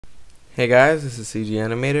Hey guys, this is CG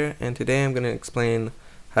Animator, and today I'm going to explain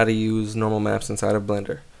how to use normal maps inside of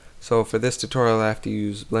Blender. So for this tutorial I have to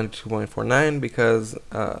use Blender 2.49 because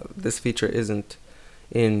this feature isn't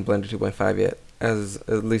in Blender 2.5 yet,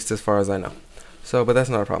 at least as far as I know. But that's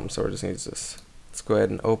not a problem, so we're just going to use this. Let's go ahead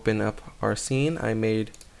and open up our scene. I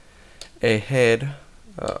made a head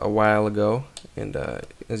a while ago, and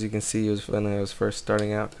as you can see, it was when I was first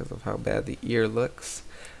starting out because of how bad the ear looks,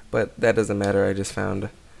 but that doesn't matter. I just found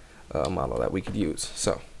a model that we could use.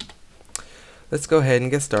 So let's go ahead and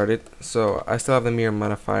get started. So I still have the mirror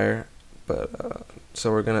modifier, but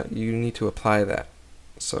so you need to apply that.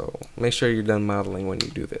 So make sure you're done modeling when you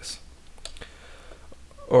do this.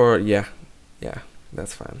 Or yeah,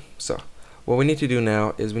 that's fine. So what we need to do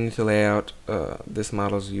now is we need to lay out this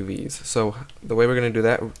model's UVs. So the way we're going to do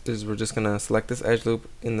that is we're just going to select this edge loop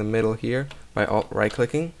in the middle here by alt right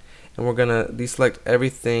clicking, and we're going to deselect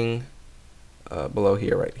everything below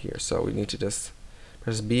here, right here. So we need to just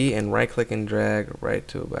press B and right click and drag right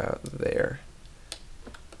to about there.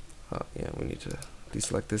 Yeah, we need to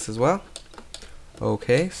deselect this as well.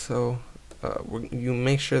 Okay, so you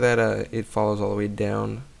make sure that it follows all the way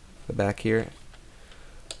down the back here.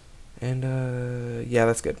 And yeah,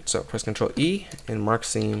 that's good. So press Ctrl E and mark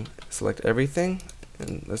seam, select everything,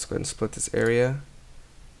 and let's go ahead and split this area.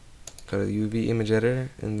 Go to the UV image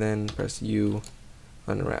editor and then press U,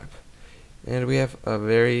 unwrap. And we have a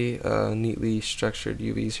very neatly structured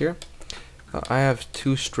UVs here. I have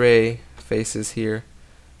two stray faces here,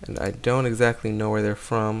 and I don't exactly know where they're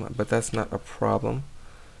from, but that's not a problem.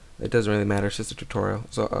 It doesn't really matter, it's just a tutorial.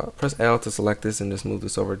 So press L to select this and just move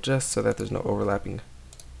this over just so that there's no overlapping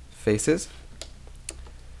faces.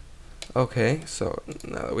 Okay, so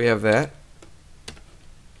now that we have that,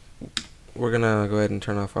 we're gonna go ahead and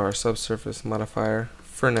turn off our subsurface modifier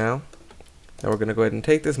for now. Now we're gonna go ahead and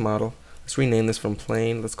take this model. Let's rename this from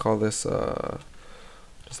plane. Let's call this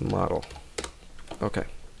just model. Okay.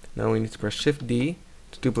 Now we need to press Shift D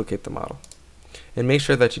to duplicate the model. And make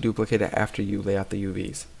sure that you duplicate it after you lay out the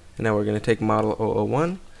UVs. And now we're going to take model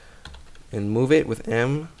 001 and move it with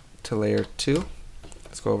M to layer 2.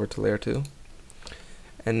 Let's go over to layer 2.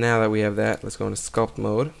 And now that we have that, let's go into sculpt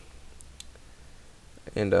mode.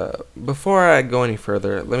 And before I go any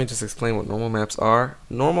further, let me just explain what normal maps are.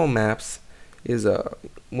 Normal maps is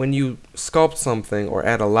when you sculpt something or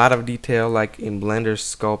add a lot of detail, like in Blender's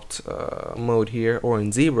sculpt mode here or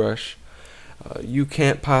in ZBrush, you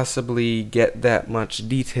can't possibly get that much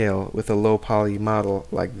detail with a low poly model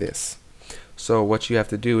like this. So what you have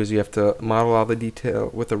to do is you have to model all the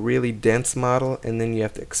detail with a really dense model, and then you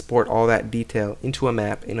have to export all that detail into a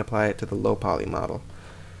map and apply it to the low poly model.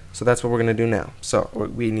 So that's what we're going to do now. So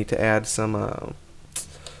we need to add some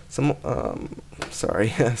some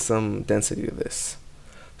density to this.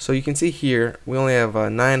 So you can see here we only have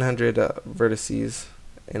 900 vertices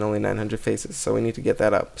and only 900 faces, so we need to get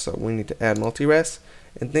that up. So we need to add multi-res,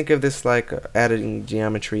 and think of this like adding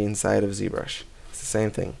geometry inside of ZBrush. It's the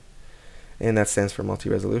same thing, and that stands for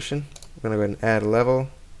multi-resolution. We're going to go ahead and add level,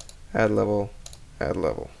 add level, add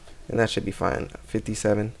level, and that should be fine.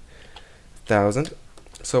 57,000.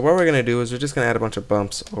 So what we're going to do is we're just going to add a bunch of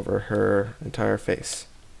bumps over her entire face.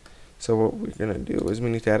 So what we're going to do is we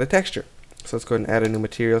need to add a texture. So let's go ahead and add a new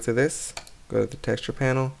material to this. Go to the texture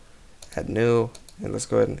panel, add new, and let's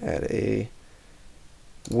go ahead and add a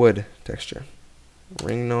wood texture.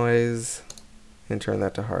 Ring noise, and turn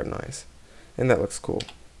that to hard noise. And that looks cool.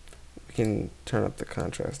 We can turn up the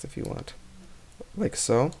contrast if you want, like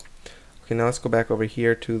so. Okay, now let's go back over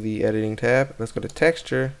here to the editing tab. Let's go to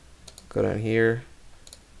texture, go down here,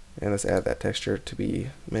 and let's add that texture to be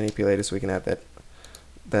manipulated so we can add that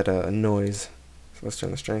noise. So let's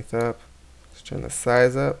turn the strength up, let's turn the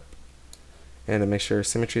size up, and to make sure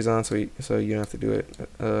symmetry's on so you don't have to do it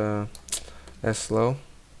as slow.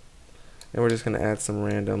 And we're just going to add some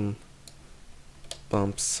random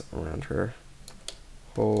bumps around her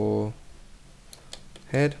whole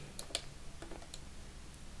head.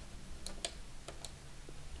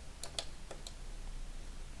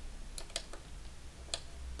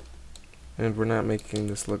 And we're not making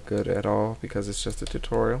this look good at all because it's just a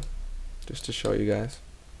tutorial, just to show you guys.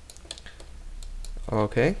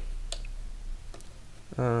 Okay,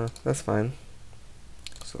 that's fine.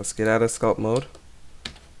 So let's get out of sculpt mode,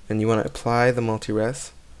 and you want to apply the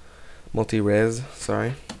multi-res.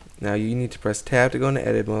 Sorry. Now you need to press tab to go into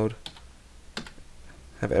edit mode,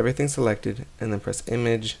 have everything selected, and then press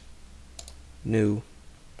image, new,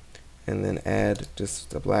 and then add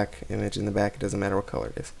just a black image in the back. It doesn't matter what color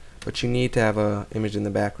it is, but you need to have an image in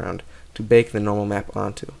the background to bake the normal map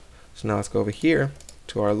onto. So now let's go over here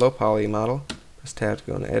to our low poly model, press tab to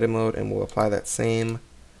go into edit mode, and we'll apply that same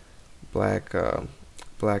black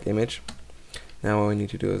black image. Now what we need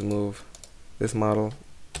to do is move this model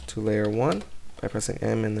to layer 1 by pressing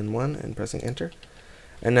M and then 1 and pressing enter.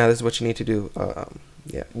 And now this is what you need to do.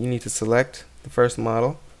 You need to select the first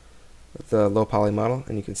model, the low poly model,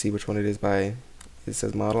 and you can see which one it is by it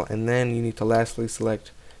says model, and then you need to lastly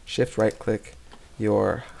select shift right click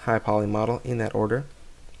your high poly model in that order,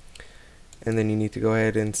 and then you need to go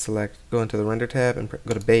ahead and go into the render tab and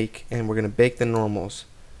go to bake, and we're going to bake the normals,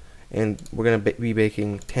 and we're going to be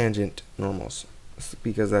baking tangent normals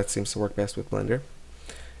because that seems to work best with Blender.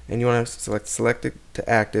 And you want to select it to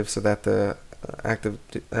active so that the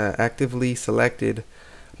actively selected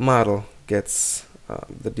model gets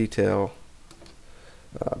the detail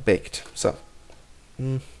baked. So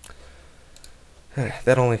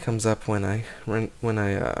that only comes up when I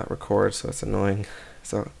record, so it's annoying.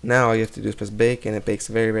 So now all you have to do is press bake, and it bakes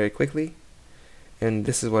very quickly. And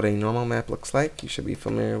this is what a normal map looks like. You should be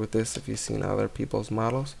familiar with this if you've seen other people's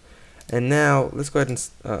models. And now let's go ahead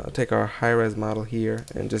and take our high-res model here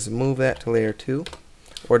and just move that to layer 2,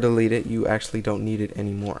 or delete it. You actually don't need it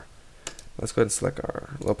anymore. Let's go ahead and select our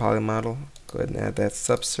low poly model. Go ahead and add that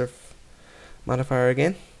subsurf modifier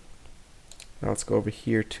again. Now let's go over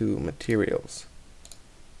here to materials.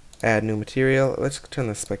 Add new material. Let's turn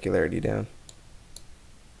the specularity down.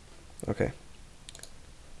 Okay.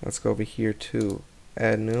 Let's go over here to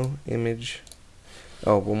add new image.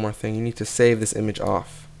 Oh, one more thing. You need to save this image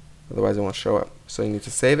off. Otherwise it won't show up. So you need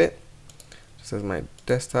to save it. Just as my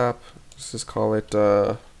desktop. Let's just call it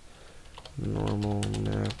normal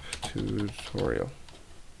map tutorial.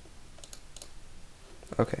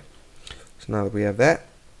 Okay. So now that we have that,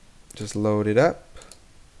 just load it up.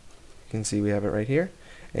 You can see we have it right here.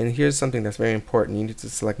 And here's something that's very important. You need to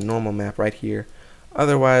select normal map right here.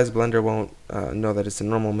 Otherwise, Blender won't know that it's a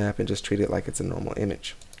normal map and just treat it like it's a normal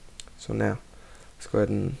image. So now, let's go ahead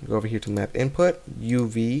and go over here to map input,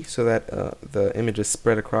 UV, so that the image is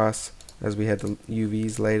spread across as we had the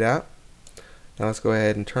UVs laid out. Now let's go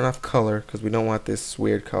ahead and turn off color because we don't want this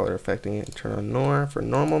weird color affecting it. Turn on NOR for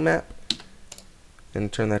normal map and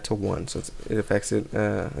turn that to 1 so it affects it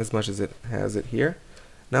as much as it has it here.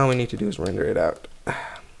 Now all we need to do is render it out.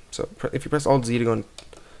 So if you press Alt Z to go into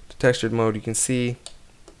textured mode, you can see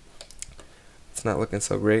it's not looking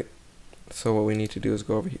so great. So what we need to do is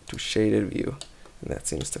go over here to shaded view, and that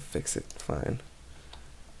seems to fix it fine.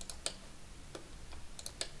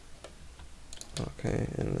 Okay,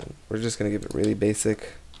 and then we're just gonna give it really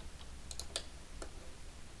basic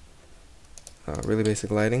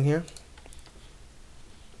lighting here.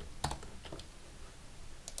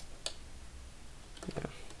 Yeah.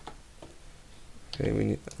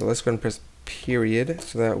 Okay, let's go ahead and press period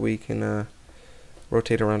so that we can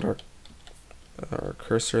rotate around our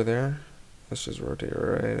cursor there. Let's just rotate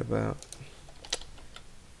right about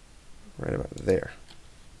there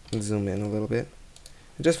and zoom in a little bit.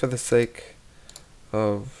 And just for the sake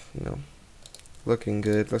of looking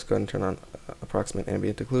good, let's go ahead and turn on approximate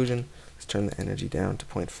ambient occlusion. Let's turn the energy down to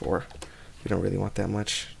 0.4. We don't really want that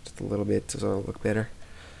much, just a little bit so it'll look better.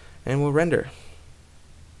 And we'll render.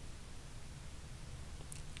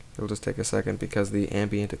 It'll just take a second because the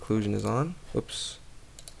ambient occlusion is on. Oops.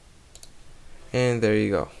 And there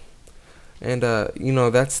you go. And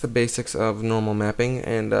that's the basics of normal mapping.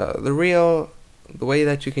 And the way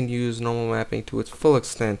that you can use normal mapping to its full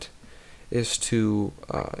extent is to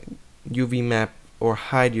UV map or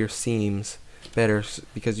hide your seams better,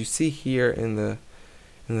 because you see here in the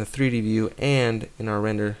 3D view and in our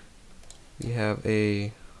render we have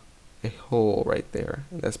a hole right there,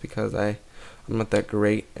 and that's because I'm not that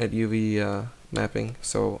great at UV mapping,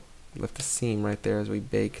 so left a seam right there as we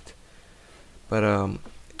baked. But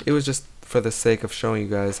it was just for the sake of showing you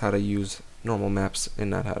guys how to use normal maps and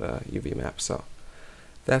not how to UV map. So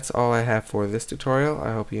that's all I have for this tutorial.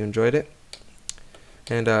 I hope you enjoyed it.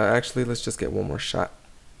 And actually, let's just get one more shot.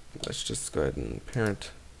 Let's just go ahead and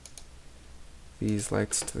parent these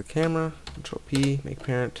lights to the camera. Control P, make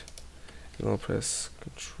parent. And we'll press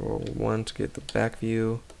Control 1 to get the back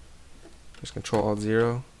view. Press Control Alt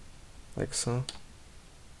 0, like so.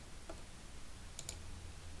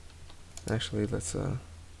 Actually, let's go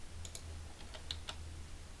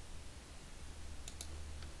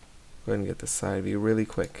ahead and get the side view really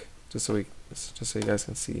quick, just so you guys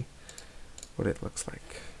can see what it looks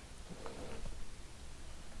like.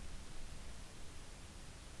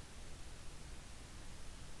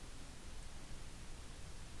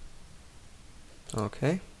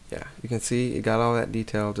 Okay, yeah, you can see it got all that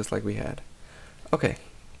detail just like we had. Okay,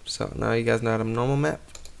 so now you guys know how to normal map,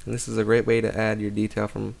 and this is a great way to add your detail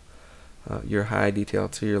from your high detail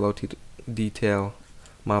to your low detail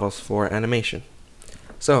models for animation.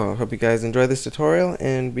 So I hope you guys enjoy this tutorial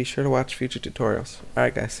and be sure to watch future tutorials.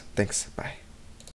 Alright guys, thanks, bye.